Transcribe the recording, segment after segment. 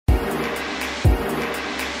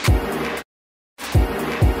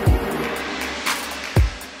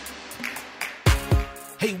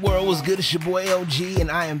Hey world, what's good? It's your boy LG,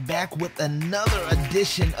 and I am back with another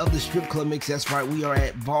edition of the Strip Club Mix. That's right, we are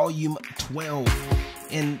at volume 12.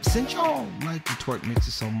 And since y'all like the twerk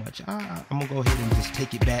mixes so much, I'm gonna go ahead and just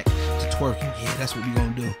take it back to twerking. Yeah, that's what we're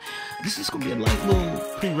gonna do. This is gonna be a light little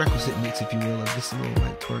prerequisite mix, if you will, of just a little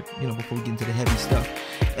light twerk, you know, before we get into the heavy stuff.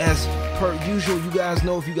 As per usual, you guys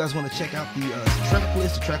know if you guys want to check out the track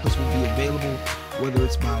list, the track list will be available, whether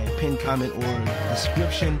it's by pinned comment or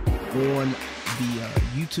description on the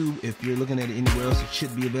YouTube. If you're looking at it anywhere else, it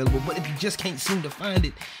should be available. But if you just can't seem to find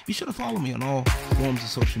it, be sure to follow me on all forms of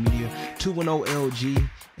social media, 210LG,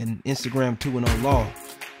 and Instagram 210Law.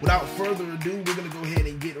 Without further ado, we're gonna go ahead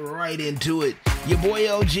and get right into it. Your boy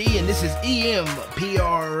LG, and this is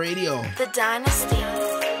EMPR Radio. The Dynasty.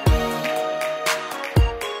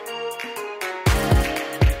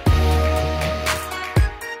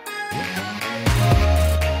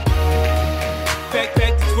 Back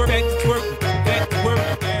to twerk, back to twerk, back to work,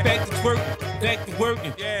 back to twerk, back to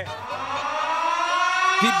working. Yeah.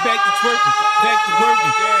 Get back to twerking, back to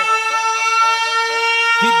working. Yeah.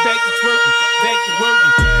 Get back to twerking, back to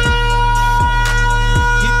working. Get back to twerking, back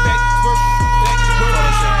to working. Get back to twerking, back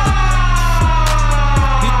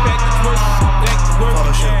to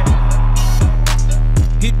working.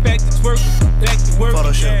 Get back to twerking, back to working.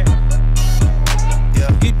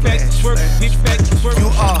 Get back to twerking, get back to twerking. You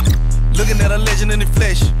are looking at a legend in the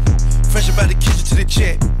flesh. Fresh about the kitchen to the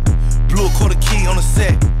check. Blew a quarter key on the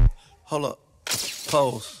set. Hold up,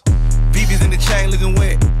 pose. BB's in the chain looking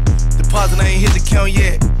wet. Deposit I ain't hit the count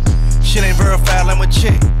yet. Shit ain't verified like my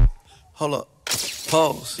check. Hold up,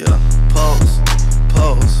 pose. Yeah, pose,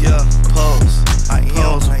 pose. Yeah, pose. I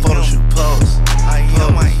am a photo shoot. Pose. I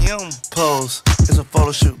am pose. It's a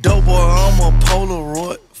photo shoot. Dope boy, I'm a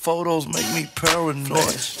Polaroid. Photos make me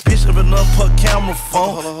paranoid. Bitch, up enough per camera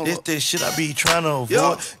phone. This that shit I be trying to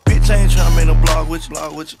avoid. Bitch, I ain't trying to make no blog with you.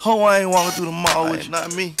 Ho, I ain't walking through the mall with you.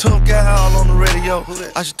 Not me. Tough guy all on the radio.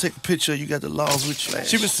 I should take a picture. You got the laws with you.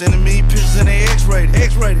 She been sending me pictures in the X-rated.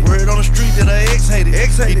 Word on the street that I X-hated.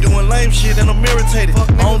 He doing lame shit and I'm irritated. I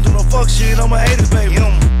don't do no fuck shit. I'm a 80s baby.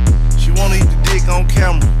 She wanna eat the dick on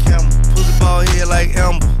camera. Pussy ball head like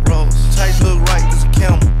Amber Rose. Tights look right. This a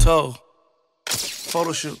camel toe.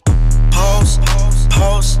 Photo shoot. Pause, pause,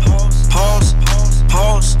 pause, pause, pause,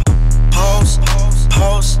 pause, pause, pause,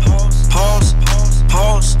 pause, pause, pause,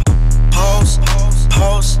 pause, pause,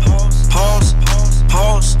 pause,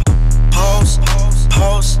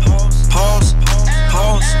 pause, pause,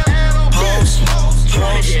 pause,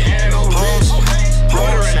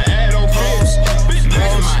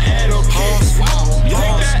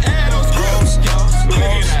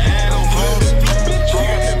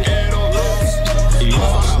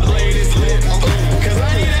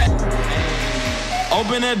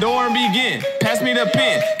 Open the door and begin. Pass me the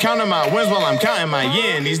pen. Counting my wins while I'm counting my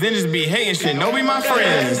yen. These ninjas be hating shit. No be my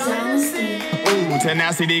friends. Ooh,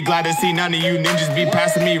 tenacity. Glad to see none of you ninjas be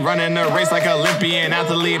passing me. Running a race like Olympian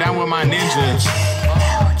athlete. I'm with my ninjas.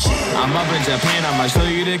 I'm up in Japan, I'ma show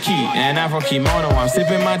you the key. An Afro kimono, I'm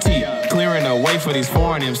sipping my tea. Clearing the way for these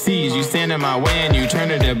foreign MCs. You stand in my way and you turn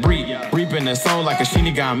to debris. Reaping the soul like a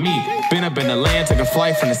Shinigami. Been up in the land, took a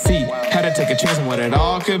flight from the sea. Had to take a chance on what it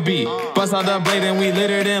all could be. Bust out the blade and we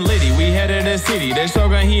littered in Liddy. We headed the city, the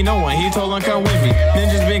Shogun he know one. He told him come with me.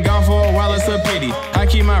 Ninjas been gone for a while, it's a pity. I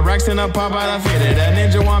keep my racks in a pop out, I fit it. That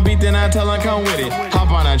ninja want beat, then I tell him come with it. Hop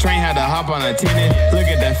on a train, had to hop on a tenant. Look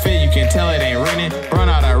at that fit, you can tell it ain't rented. Run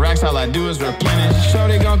out of racks, all I do is replenish.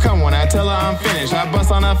 Shorty gon' come when I tell her I'm finished. I bust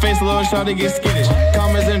on her face, little shorty get skittish.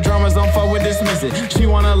 Commas and drummers don't fuck with dismiss it. She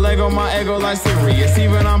wanna Lego my ego like serious.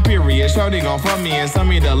 Even I'm period. Shorty gon' fuck me and some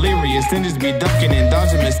me delirious. Then just be ducking and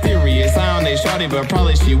dodging mysterious. I on they shorty, but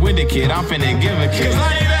probably she with the kid. I'm finna give a kiss. Cause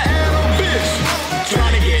I ain't an adult bitch.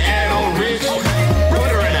 Tryna get adult rich. Put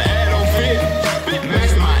her in an adult fit.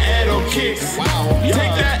 Max my adult kicks.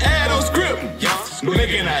 Take that adult script.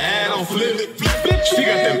 Making an adult flip. She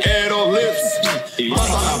got them adult lips.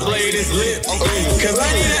 Bust on her blade is lit. Cause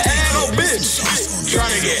I need an adult bitch.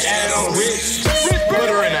 Tryna get adult rich. Put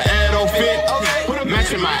her in an adult fit.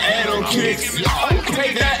 Matching my adult kicks.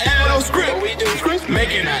 Take that adult script.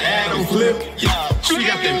 Making an adult flip. She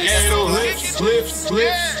got them adult lips. Big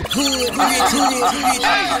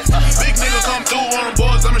nigga come through on them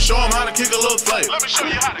boys, let me show him how to kick a little flavor. Let me show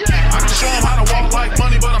you how to kick. I can show him how to walk like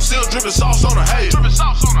money, but I'm still dripping sauce on the hay.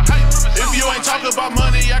 If you ain't talking about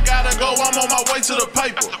money, I gotta go, I'm on my way to the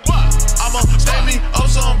paper. I'ma save me up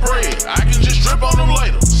some bread, I can just drip on them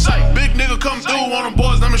later. Say, big nigga come through on them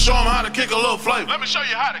boys, let me show him how to kick a little flavor. Let me show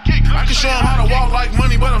you how to kick. I can show him how to walk like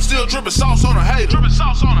money, but I'm still dripping sauce on the hay.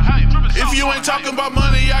 If you ain't talking about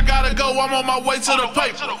money, I gotta go, I'm on my way to the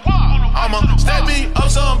paper. I'ma stack me up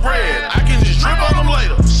some bread. I can just drip on them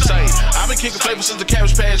later. Say, I've been kicking flavor since the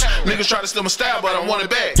Cabbage Patch. Niggas try to steal my style, but I want it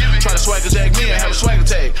back. Try to swagger jack me and have a swagger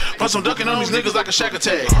tag. Plus I'm ducking on these niggas like a shack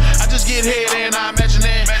attack. I just get head and I imagine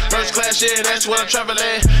that. First class, yeah, that's what I travel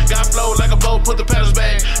at. Got flow like a boat, put the pedals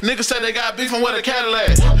back. Niggas say they got beef from where the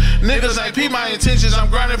Cadillac. Niggas ain't peep my intentions. I'm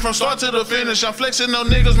grinding from start to the finish. I'm flexing on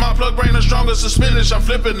niggas, my plug brain the strongest suspended. I'm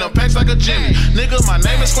flipping them packs like a Jimmy. Nigga, my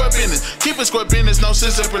name is Squarebizznes. Keep it Squarebizznes, no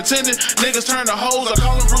sense in pretending. Niggas turn to hoes, I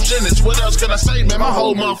call them Bruce Jennings. What else can I say, man? My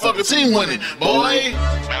whole motherfucking team winning, boy. Man,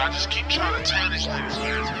 I just keep trying to tell these niggas.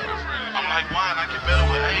 I'm like wine, I get better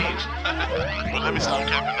with age. But let me stop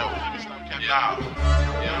capping though.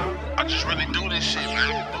 Yeah, I just really do this shit, man.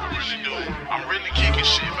 I'm really kicking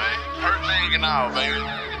shit, man. Hurt leg and all, baby.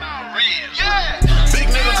 Real. Yeah! Big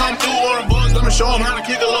nigga come through on the bus, let me show him how to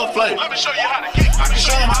kick a little flavor. Let me show you how to kick. I can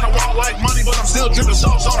show him how to walk like money, but I'm still dripping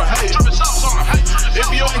sauce on the hay. If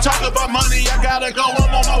you ain't talking about money, I gotta go.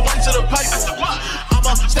 I'm on my way to the paper.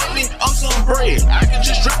 I'ma stack me up some bread. I can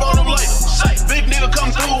just drip on them later. Say, big nigga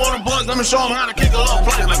come through on the bus, let me show him how to kick a little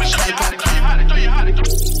flavor. Let me show you how to kick.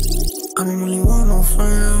 I don't really want no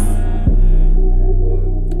friends.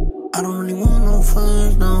 I don't really want no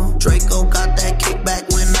friends, no. Draco got that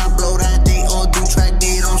kickback when I blow that. They all do track,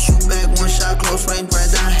 they don't shoot back. One shot, close range,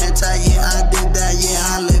 right down head tie. Yeah, I did that,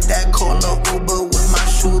 yeah, I lived that. Call up Uber with my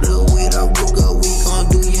shooter, with a Ruger. We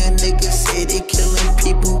gon' do your niggas say they killing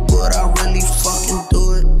people, but I really fucking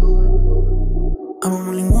do it. I don't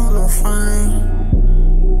really want no friends.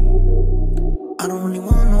 I don't really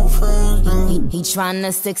want no friends, no. He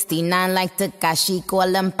tryna 69 like Takashi,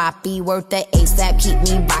 call him Papi, worth the ASAP, keep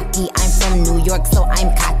me rocky. I'm from New York, so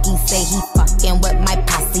I'm cocky. Say he fucking with my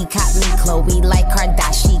posse, caught me Chloe like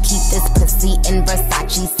Kardashian. Keep this pussy in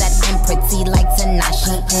Versace, said I'm pretty like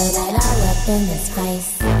Tanashi. Put it all up in his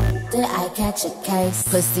face. Did I catch a case?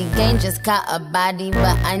 Pussy gang just caught a body,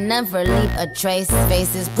 but I never leave a trace.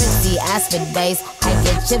 Face is pretty, ask for days. I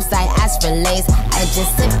get chips, I ask for lace. I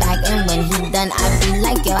just sit back and when he done, I be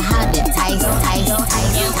like, yo, how did taste?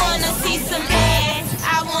 You wanna see some ass?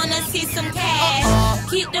 I wanna see some cash.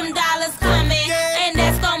 Keep them dollars coming, and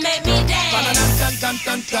that's gon' make me dance. And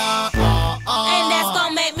that's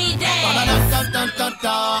gon' make me dance.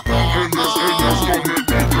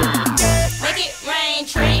 Make it rain,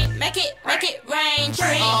 tree. Make it rain,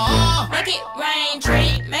 tree. Make it rain,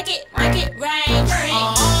 tree. Make it rain, tree.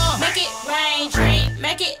 Make it rain, tree.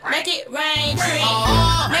 Make it rain, tree.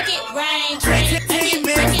 Make it rain, tree. Make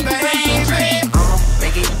it rain, tree.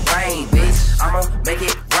 Make it rain, bitch. I'ma make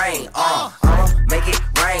it rain. I'ma make it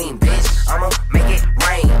rain, bitch. I'ma make it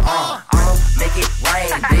rain. I'ma make it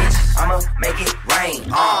rain, bitch. I'ma make it rain.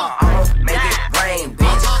 I'ma make it rain,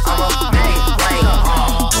 bitch. I'ma make it rain.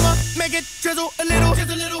 I'ma make it drizzle a little.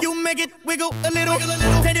 You make it wiggle a little.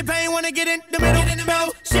 Take the pain, wanna get in the middle.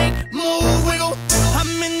 Bow, shake, move, wiggle.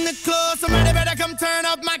 I'm in the club, somebody better come turn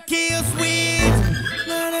up my kill switch.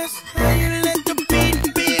 Now that's how you let the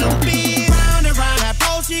beat build. Round and round that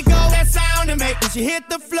pole she go. That sound to make when she hit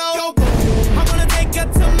the floor. I'm gonna take her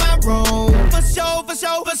to my room. For sure.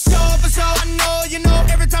 I know you know.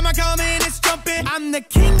 Every time I come in, it's jumping. I'm the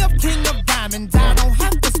king of diamonds. I don't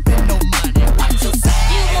have to spend no money. What you say?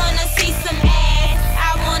 You wanna see some ass?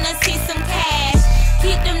 I wanna see some cash.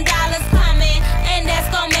 Keep them dollars coming, and that's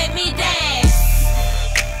gon' make me dance.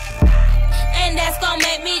 And that's gon'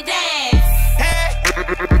 make me dance.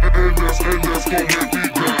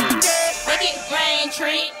 Make it rain,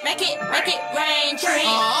 tree. Make it rain, tree.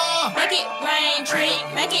 Make it rain, tree.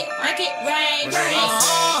 Make it rain, tree. Make it rain, tree.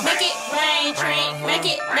 Make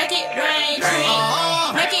it rain, tree.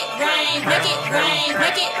 Make it rain, make it rain,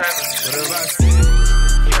 make it.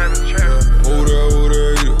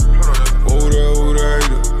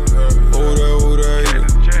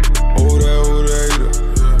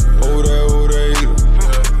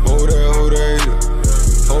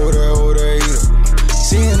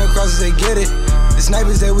 Seeing the crosses, they get it. The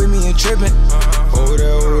snipers that with me and tripping. Oh,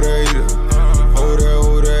 that hater. Oh, that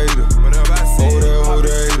hater. Oh,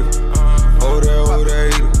 that hater. Oh, that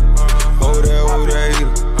hater. Oh, that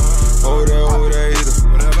hater. Oh, that hater.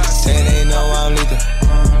 Saying they know I'm lethal.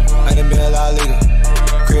 I done been a lot leader.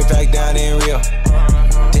 Crib back down in Rio.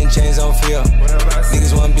 10 chains on feel.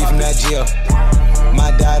 Niggas want beef from that jail.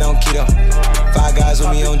 My dad on keto. 5 guys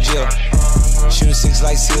with me on jail. Shooting 6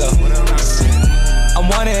 like CeeLo. I'm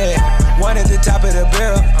one at the top of the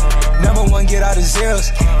barrel. #1, get all the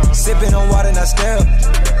zeros. Sipping on water, not sterile.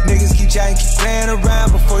 Niggas keep chatting, keep playing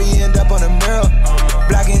around before you end up on the mirror.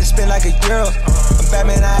 Blocking and spin like a girl. I'm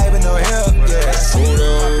Batman, I ain't with no help. Yeah.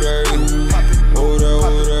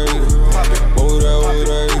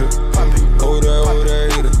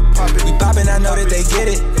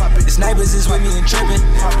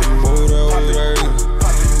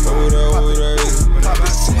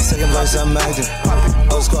 First I'm acting,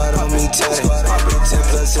 whole squad on me tatted. 10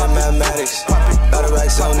 plus 10 mathematics. Battle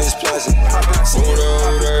racks on this plastic.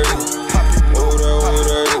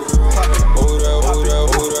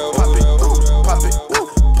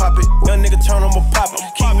 Young nigga turn on my pop it.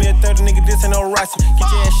 Keep me at 30, nigga, this ain't no rockin'. Get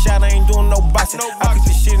your ass shot, I ain't doing no boxing. I kick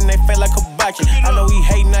this shit in they face like a boxing. I know he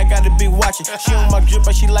hatin', I gotta be watching. She on my drip,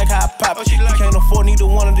 but she like how I pop it. He can't afford neither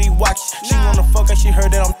one of these watches. She wanna fuck her, she heard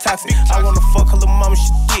that I'm toxic. I wanna fuck her little mama, she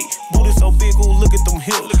thick. Booty so big, ooh, look at them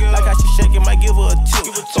hips. Like how she shaking, might give her a tip.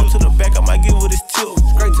 Go to the back, I might give her this tip.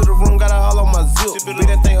 Straight to the room, got her all on my zip. Beat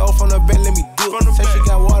that thing off from the bed, let me dip. Say she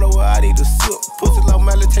got water, well, I need a sip. Pussy like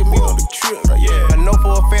Miley, take me on the trip. I know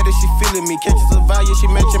for a fact that she feeling me. Catches a value, she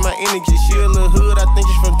matching my energy. She a little hood, I think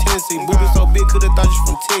she's from Tennessee. Booty so big, could've thought she's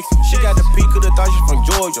from Texas. She got the P, could've thought she's from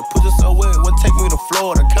Georgia. Pussy so wet, would take me to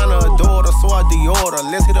Florida. Kinda adored her, so I deorder.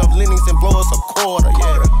 Let's hit up Lennox and blow us a quarter,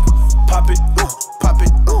 yeah. Pop it, pop it,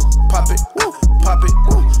 pop it, pop it, pop it,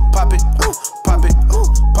 pop it, pop it, pop it,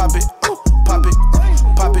 pop it, pop it,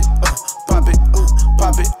 pop it,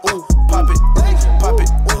 pop it, pop it,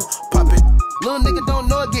 pop it. Little nigga don't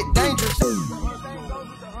know it get dangerous.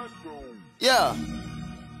 Yeah.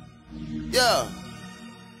 Yeah.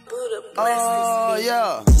 Oh,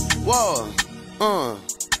 yeah. Whoa.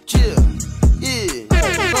 Chill. Yeah.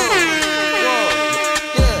 Whoa.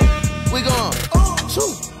 Yeah. We gone.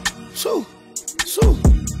 Sue.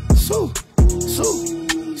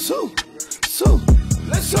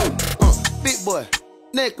 Let's go. Big boy.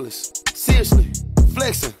 Necklace. Seriously.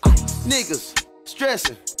 Flexing. Niggas.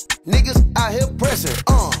 Stressing. Niggas out here pressing,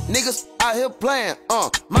 niggas out here playing,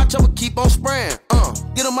 my chopper keep on spraying,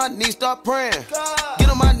 get on my knees, start praying, get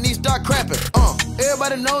on my knees, start crapping,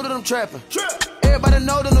 everybody know that I'm trapping, everybody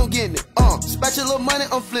know that I'm getting it, spatch your little money,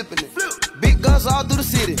 I'm flipping it, big guns all through the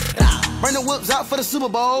city, bring the whips out for the Super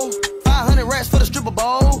Bowl, 500 racks for the stripper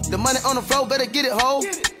bowl, the money on the floor, better get it, ho,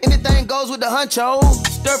 anything goes with the huncho,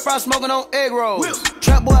 stir fry smoking on egg rolls,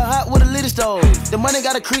 trap boy hot with a little stove, the money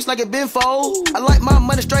got a crease like it been fold, I like my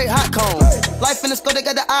money straight hot cone. Life in the scope, they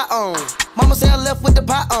got the eye on. Mama say I left with the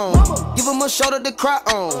pot on. Give him a shoulder to cry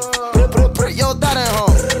on. Put your thought at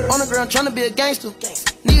home. On the ground trying to be a gangster.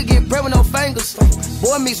 Nigga get bread with no fingers.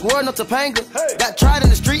 Boy meets world, no Topanga. Got tried in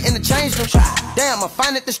the street and it changed them. Damn, I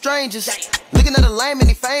find it the strangest. Looking at a lame and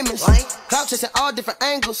he famous. Clout chasing all different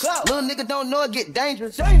angles. Little nigga don't know it get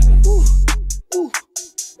dangerous. What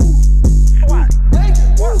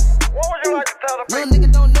would you like to tell the people? Little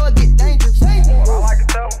nigga don't know it get dangerous. I like to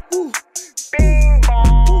tell them. Bing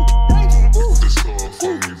bong. This call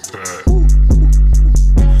for me back.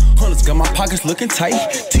 Hunters got my pockets looking tight.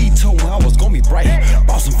 T told me I was gonna be bright.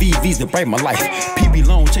 Bought some VVs to bright my life. PB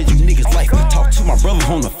loan change you niggas' life. Talk to my brother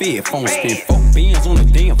on the Fed phone. Spend 4 bands on the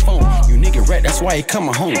damn phone. You nigga rat, that's why he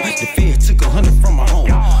coming home. The Fed took 100 from my home.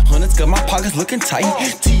 Hunters got my pockets looking tight.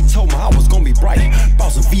 T told me I was gonna be bright.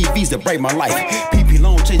 Bought some VVs to bright my life. PB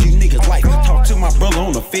loan change you niggas' life. Talk to my brother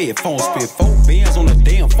on the Fed phone. Spend 4 bands on the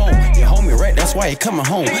damn phone. Your homie rat, that's why he coming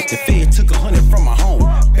home. The Fed took 100 from my home.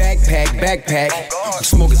 Backpack.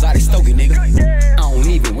 Smokers out of stoking, nigga. I don't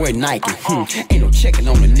even wear Nike. Ain't no checking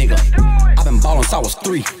on the nigga. I been ballin' since I was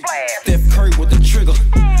 3. Steph Curry with the trigger.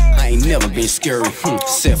 I ain't never been scary.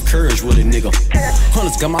 Self courage with a nigga.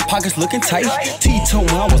 Hunters got my pockets looking tight. T told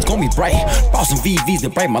me I was gonna be bright. Bought some VVs to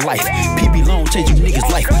bright my life. PB loan change you niggas'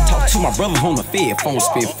 life. Talk to my brother on the Fed phone.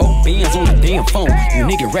 Spend 4 bands on the damn phone. You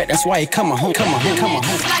nigga rat, that's why he coming home. Like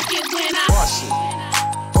it when I boss it.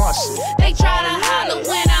 They try to holler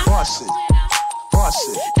when I boss it.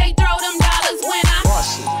 They throw them dollars when I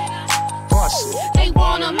boss it. They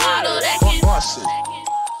want a model that can boss it.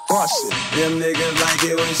 Them niggas like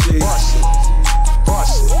it when she boss it.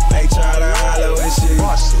 They try to holler when she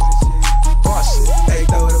boss it. They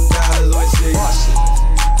throw them dollars when she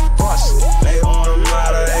boss it. They want a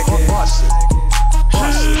model that can boss it.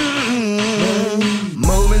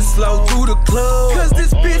 Moving slow through the club, cause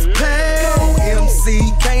this bitch paid.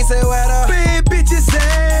 MC can't say where the bad bitches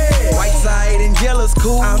at. White side and yellow's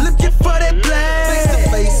cool. I'm looking for that black. Face to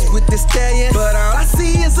face with the Stallion, but all I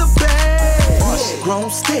see is a bag. Grown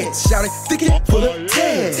stats, shout it, thick it, full of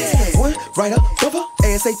tags. One right up over,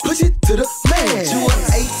 ass say push it to the man. You an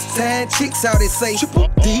 8-time chick, shout it say triple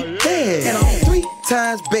D bad. And I'm 3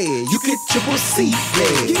 times bad, you get triple C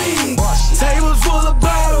bad. Tables full of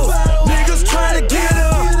bottles, niggas trying to get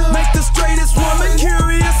her. Make the straightest woman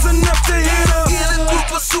curious enough to hit her. In a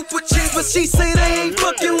group of super chicks, but she say they ain't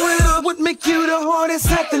fucking with her. What make you the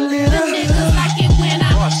hardest at the litter? Them niggas like it when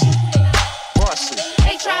I boss it.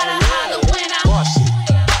 They try to holler when I boss it.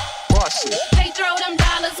 They throw them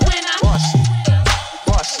dollars when I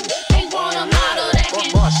boss it. They want a model that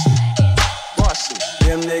can boss it.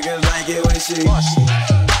 Them niggas like like it when she bust it,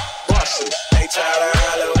 bust it. They try to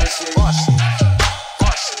holler when she bust it,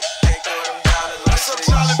 bust it. They throw them dollars when What's up, she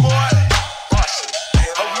Chalie boy? Bust it. They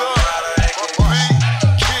want to holler like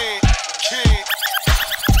it.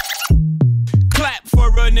 Clap for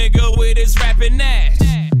a nigga with his rapping ass.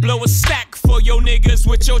 Blow a stack for your niggas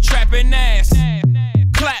with your trapping ass.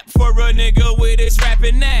 Clap for a nigga with his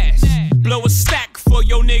rapping ass. Blow a stack for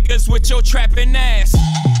your niggas with your trapping ass.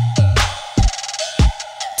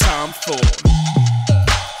 Time for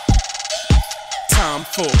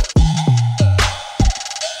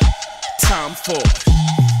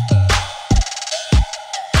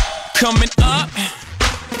coming up,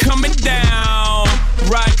 coming down.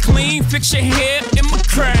 Ride clean, fix your hair in my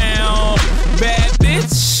crown. Bad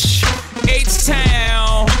bitch,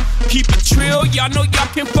 H-Town. Keep it trill, y'all know y'all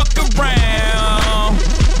can fuck around.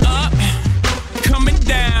 Up, coming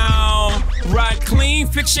down. Ride clean,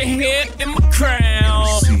 fix your hair in my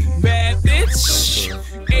crown. Bad bitch,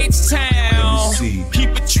 H-Town. Keep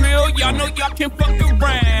it trill, y'all know y'all can fuck around.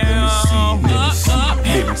 Up,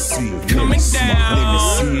 coming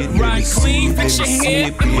down. Ride clean, fix your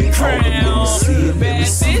hair in my crown. Bad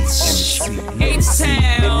bitch,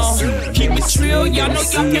 H-Town. Keep it trill, y'all know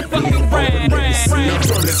y'all can fuck around.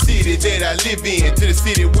 From the city that I live in to the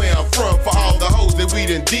city where I'm from, for all the hoes that we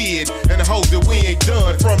done did and the hoes that we ain't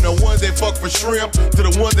done. From the ones that fuck for shrimp to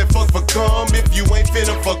the ones that fuck for cum. If you ain't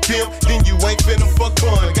finna fuck pimp, then you ain't finna fuck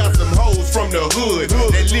bun. Got some hoes from the hood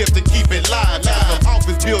that live to keep it live. Now some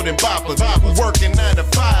office building boppers who working 9 to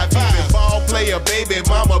 5. Even ball player, baby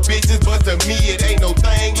mama bitches, but to me it ain't no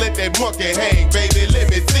thing. Let that monkey hang, baby. Let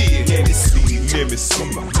me see it. Let me see, let me see,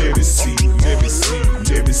 let me see, let me see,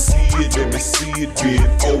 let me see it, let me see it, get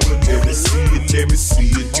over. Let me see it, let me see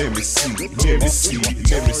it, let me see, let me see,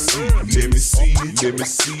 let me see, let me see, let me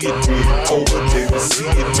see it, get over. Let me see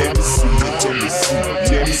it, let me see it, let me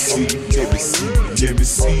see, let me see, let me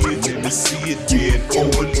see, let me see it, let me see it, get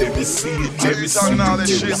over. Let me see it, let me see, talking all that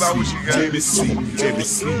shit about what you got. let me see, let me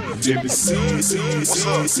see, let me see, What's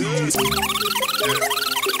up?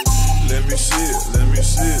 Let me see it, let me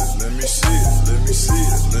see it, let me see it, let me see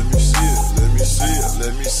it, let me see it, let me see it,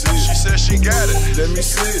 let me see it. She said she got it. Let me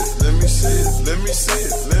see it, let me see it, let me see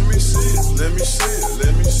it, let me see it, let me see it,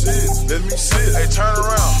 let me see it, let me see it. Hey, turn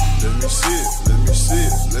around. Let me see it, let me see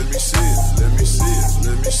it, let me see it, let me see it,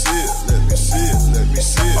 let me see it, let me see it, let me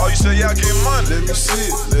see it. Oh, you said y'all get money. Let me see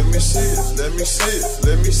it, let me see it, let me see it,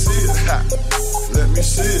 let me see it. Let me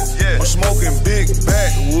see it. Yeah. I'm smoking big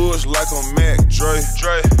backwoods like I'm Mac Dre.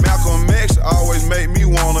 Malcolm X always make me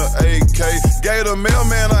want a AK. Gave the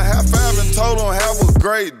mailman a high five and told him have a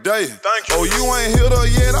great day. Thank you. Oh, you ain't hit her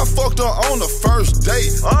yet? I fucked her on the first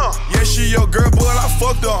date. Yeah, she your girl, but I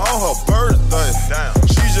fucked her on her birthday. Damn.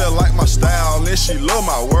 She just like my style and she love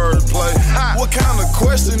my wordplay. What kind of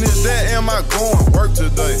question is that? Am I going work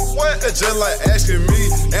today? What? That's just like asking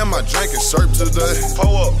me, am I drinking syrup today?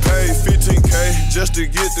 Pull up. Pay 15K just to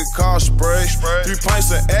get the car sprayed. 3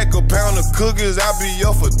 pints of Echo, pound of cookies, I be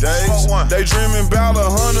up for days. They dreaming about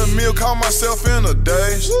 100 mil, call myself in a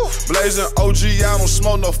daze. Blazing OG, I don't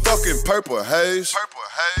smoke no fucking purple haze.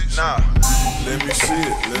 Nah. Let me see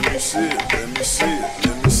it, let me see it, let me see it,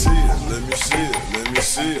 let me see it, let me see it, let me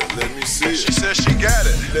see it, let me see it. She said she got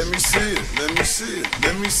it. Let me see it, let me see it,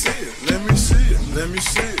 let me see it, let me see it, let me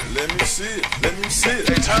see it, let me see it, let me see it.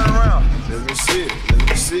 Hey, turn around. Let me see it, let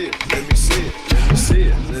me see it, let me see it, let me see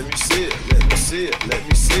it, let me see it, let me see it, let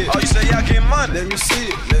me see it. Oh, you said y'all get money. Let me see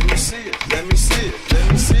it, let me see it, let me see it,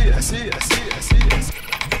 let me see it, I see it, I see it, I see it.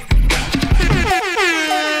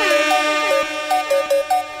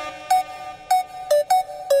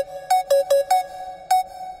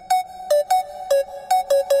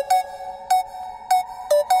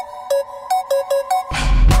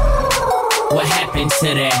 What happened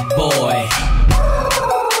to that boy?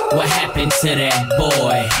 What happened to that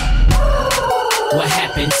boy? What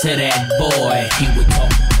happened to that boy? He would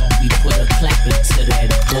talk, we put a clap into that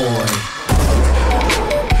boy.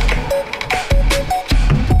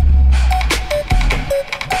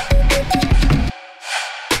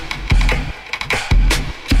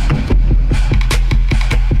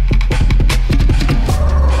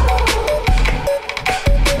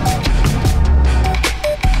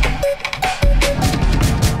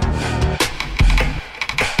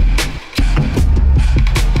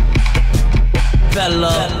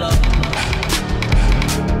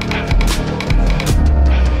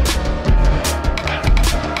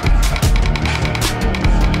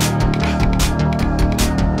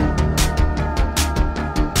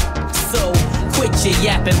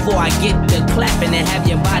 Before I get to clapping and have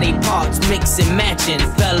your body parts mix and matching,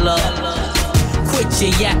 fella. Quit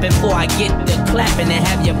your yapping before I get the clapping and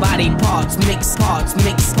have your body parts, mix parts,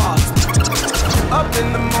 mix parts. Up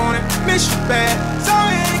in the morning, miss you bad.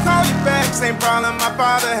 Sorry I ain't call you back. Same problem my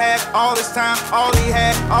father had. All this time, all he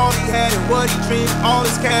had, and what he dreamed. All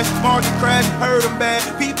his cash, market crash, hurt him bad.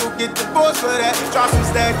 People get divorced for that. Drop some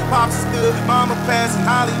stack, pops is good. Mama passed in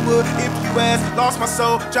Hollywood. If you ask, lost my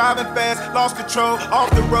soul, driving fast, lost control,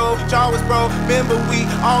 off the road. Jaw was broke. Remember we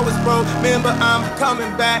always broke. Remember I'm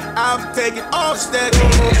coming back. I'm taking all the steps.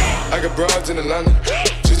 I got broads in Atlanta.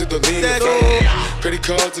 Just the lean in family. Credit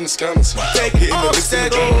cards in the scammers. Hitting the licks in the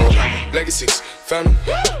game. Legacies, family.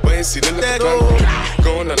 Wait and see the look.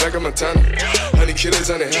 Going out like a Montana. Honey killers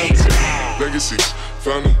on the helmets. Legacies,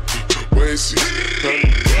 family. Wait and see, family.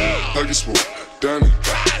 Huggy swoop, Danny.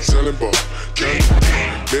 Selling ball, candy.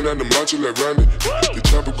 Then on the macho like Randy. The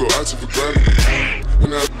chopper go out to for granted.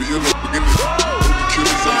 And I'll be a little beginning. The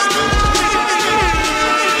killers understand.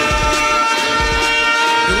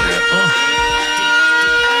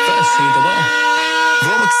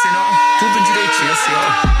 Vamos que senão, tudo direitinho assim, ó.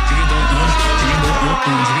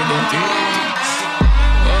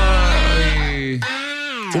 Vai.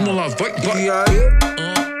 Vamos lá, vai. E aí?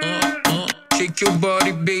 Shake your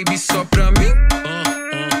body, baby, só pra mim.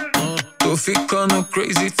 Tô ficando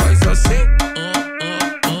crazy, faz assim.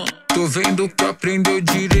 Tô vendo que aprendeu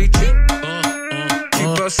direitinho.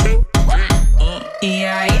 Tipo assim. E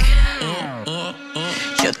aí?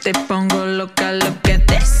 Yo te pongo loca, look at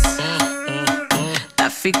this. Tá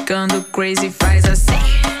ficando crazy, faz assim.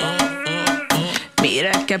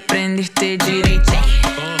 Mira que aprendiste direitinho.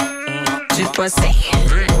 Tipo assim.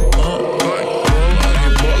 Rebola, bola,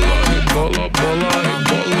 rebola, rebola,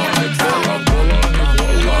 bola,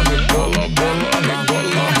 rebola, rebola, bola,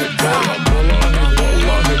 rebola, rebola, bola, rebola,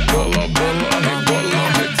 rebola, bola, rebola, rebola, bola, rebola, rebola,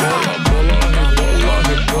 bola, rebola,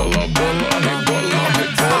 rebola,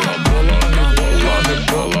 bola, rebola, rebola,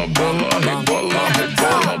 bola, rebola, rebola,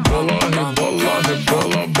 bola, rebola,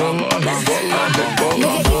 rebola, bola, rebola,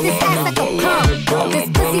 This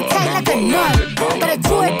pussy tight like a nut. Better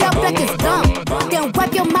chew it up like it's gum. Then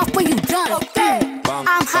wipe your mouth when you done.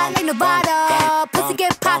 I'm hot like Nevada. Pussy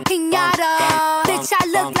get pop pinata. Bitch, I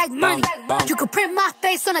look like money. You can print my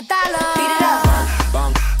face on $1. Beat it up.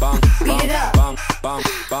 Beat it up.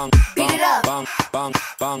 Beat it up.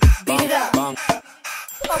 Beat it up.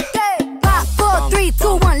 Okay. 5, 4, 3,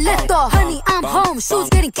 2, 1, lift off. Honey, I'm home. Shoes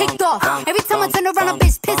getting kicked off. Every time I turn around, a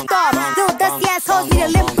bitch pissed off. Little dusty assholes need a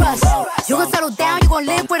lip brush. You gon' settle down, you gon'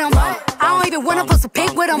 live with him. I don't even wanna post a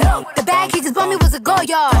pic with him. The bag he just bought me was a go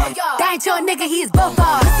yard. That ain't your nigga, he is both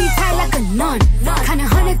ours. Pussy tight like a nun. Kinda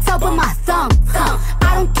honey top with my thumb.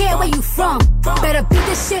 I don't care where you from. Better beat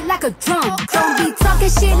this shit like a drum. Don't be talking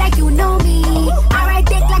shit like you know me. I ride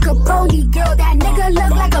dick like a pony. Girl, that nigga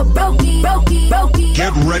look like a brokey.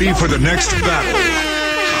 Get ready for the next battle.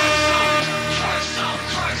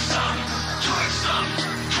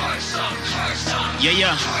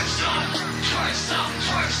 Yeah.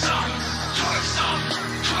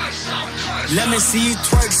 Let me see you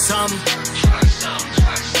twerk some.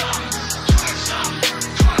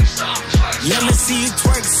 Let me see you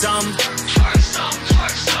twerk some.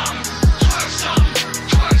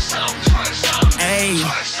 Hey.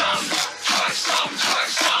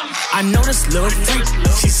 I know this little freak.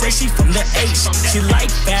 She say she from the H. She like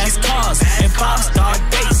fast cars and 5-star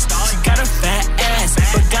dates. She got a fat ass,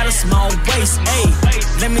 but got a small waist. Ayy,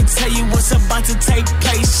 let me tell you what's about to take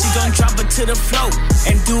place. She gon' drop it to the floor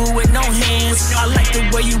and do it with no hands. I like the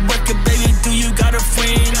way you work it, baby. Do you got a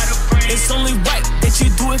friend? It's only right that you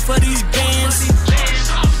do it for these bands.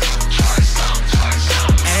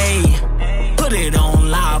 Ayy, put it on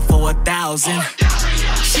live for 1,000.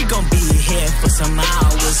 She gon' be here for some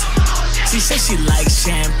hours. She said she likes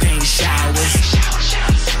champagne showers.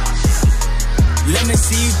 Let me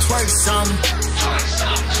see you twerk some.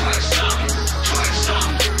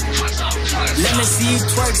 Let me see you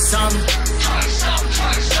twerk some.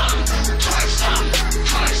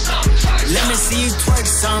 Let me see you twerk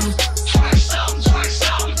some.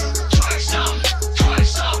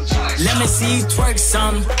 Let me see you twerk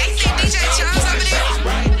some.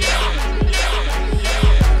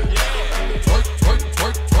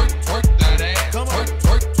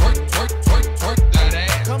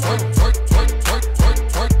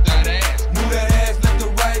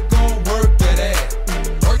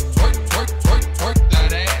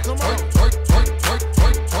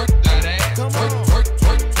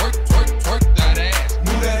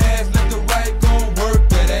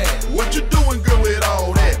 What you doing, girl, with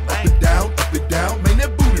all that? Up and down, man,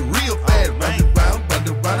 that booty real fast. Right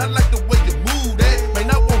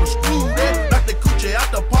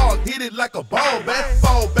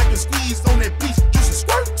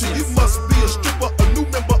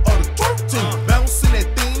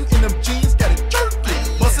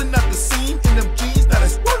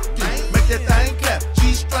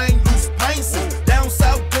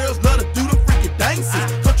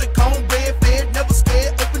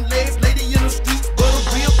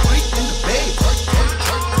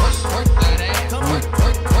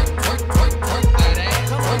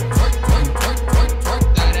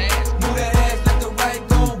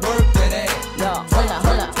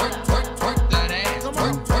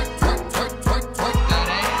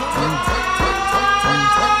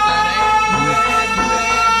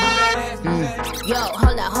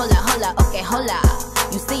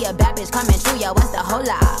coming through, yo, what's the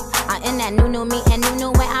hola? I'm in that new me and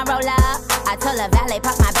new when I roll up. I told her valet,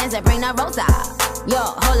 pop my Benz and bring the rosa. Yo,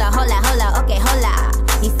 hola, okay, hola.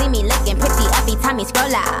 He see me looking pretty every time he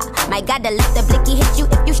scroll up. My God, the lift the blicky hit you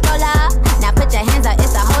if you stroll up. Now put your hands up,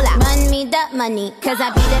 it's a hola. Run me the money, cause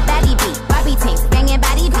I be the baddie beat. Barbie tanks, banging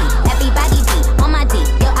body beat. Everybody beat, on my D,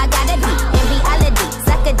 yo, I gotta be. In reality,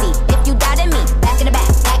 suck a D, if you doubted me. Back in the back,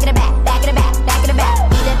 back in the back, back in the back, back in the back.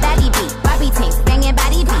 Be the baddie beat, Barbie tanks, banging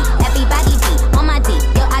body beat. Everybody beat, on my D,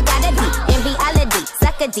 yo, I gotta be. In reality,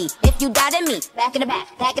 suck a D, if you doubted me. Back in the back,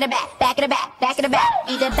 back in the back, back in the back, back in the back.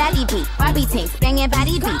 Be the baddie beat, Barbie tanks, banging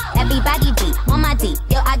body beat. Everybody beat, on my D,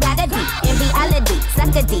 yo, I gotta be. In reality,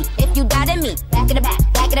 suck a D, if you doubted me. Back in the back,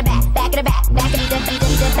 back in the back, back in the back, back in the back.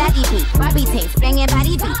 Be the baddie beat, Barbie tanks, banging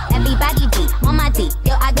body beat. Everybody beat, on my D,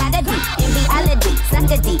 yo, I gotta be. In reality, suck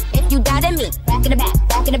a D, if you doubted me. Back in the back,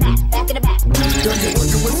 back in the back, back in the back. Girl, you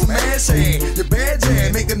working with some ass hand. Your bad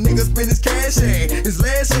jam, make a nigga spend his cash hand. His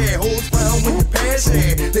last hand, holds found when you pass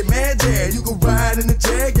hand. They mad jam, you can ride in the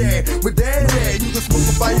jag hand. With that hand, you can smoke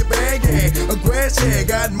up by your bag hand. A grass hand,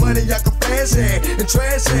 got money, I can flash hand. And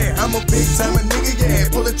trash hand, I'm a big time a nigga, yeah.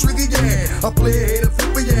 Pull a trigger, yeah. I play a head, a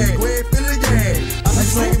flipper, yeah. Go ahead, fill it, yeah. I be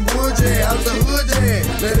slinging wood, yeah. Out the hood, yeah.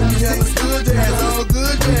 Let it be understood, yeah. It's all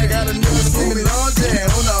good, yeah. Got a nigga singing all,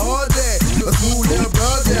 yeah. On the hard, yeah. A smooth little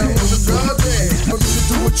broad, yeah. On the drug, yeah. I'm used to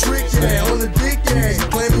do a trick, yeah. On the dick, yeah. You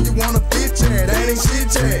claiming you wanna fit, yeah. That ain't shit,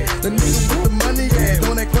 yeah. The nigga with the money, yeah.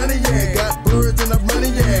 Don't act funny, yeah. Got birds and I'm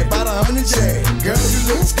running, yeah. About 100, yeah. Girl, you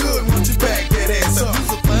looks good, won't you back that ass up? You's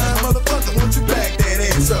a fine motherfucker, won't you back that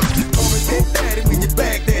ass up? Call me Big Daddy when you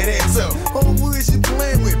back that ass up. Oh, who is you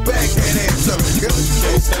playing with? Back that ass up. Girl, you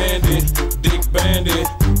can't stand it, dick bandit,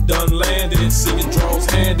 done landed, seeing draws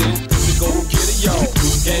handed. We go get it, y'all.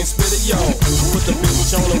 Gang spit it, y'all. Put the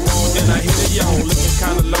bitch on the wall and I hit it, y'all. Looking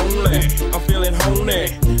kinda lonely, I'm feeling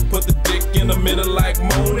honey. Put the dick in the middle like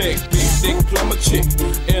Monet. Big dick plumber chick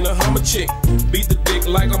and a hummer chick. Beat the dick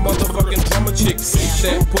like a motherfucking drummer chick. See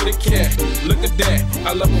that, put it cat. Look at that,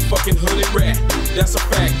 I love a fucking hooded rat. That's a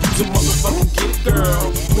fact, you motherfucking get it,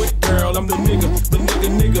 girl. Quick girl, I'm the nigga,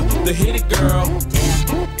 the hit it, girl.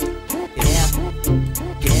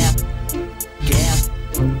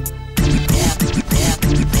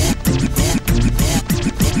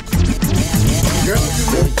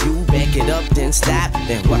 You back it up, then stop,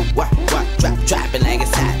 then what, drop it like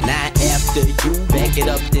it's hot. Now after you back it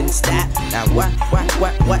up, then stop. Now what,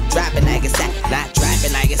 drop it like it's hot. Not drop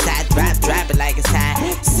it like it's hot, drop it like it's hot.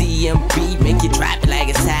 CMB, make you drop it like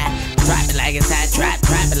it's hot. Drop it like it's hot,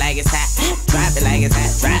 drop it like it's hot. Drop it like it's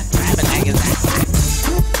hot, drop it like it's hot.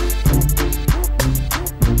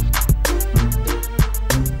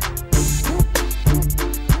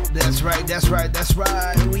 That's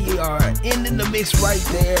right. We are ending the mix right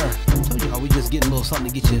there. I told y'all we just getting a little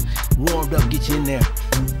something to get you warmed up, get you in there.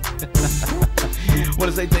 Want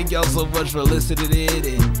to say thank y'all so much for listening in,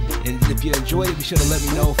 and if you enjoyed it, be sure to let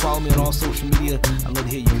me know. Follow me on all social media. I love to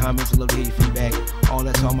hear your comments. I love to hear your feedback. All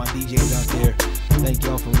that to all my DJs out there. Thank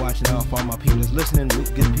y'all for watching out. For all my people that's listening,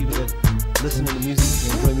 good people that listen to the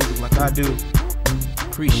music and enjoy music like I do.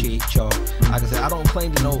 Appreciate y'all. Like I said, I don't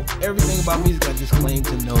claim to know everything about music. I just claim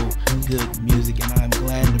to know good music, and I'm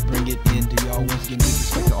glad to bring it into y'all. Once again, with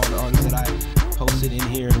respect to all the artists that I posted in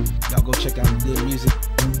here, y'all go check out the good music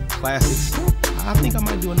classics. I think I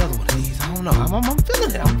might do another one of these. I don't know. I'm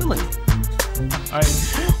feeling it. I'm feeling it. All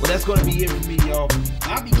right. Well, that's going to be it for me, y'all.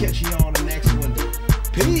 I'll be catching y'all on the next one.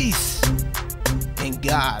 Peace and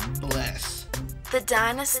God bless. The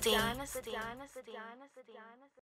Dynasty.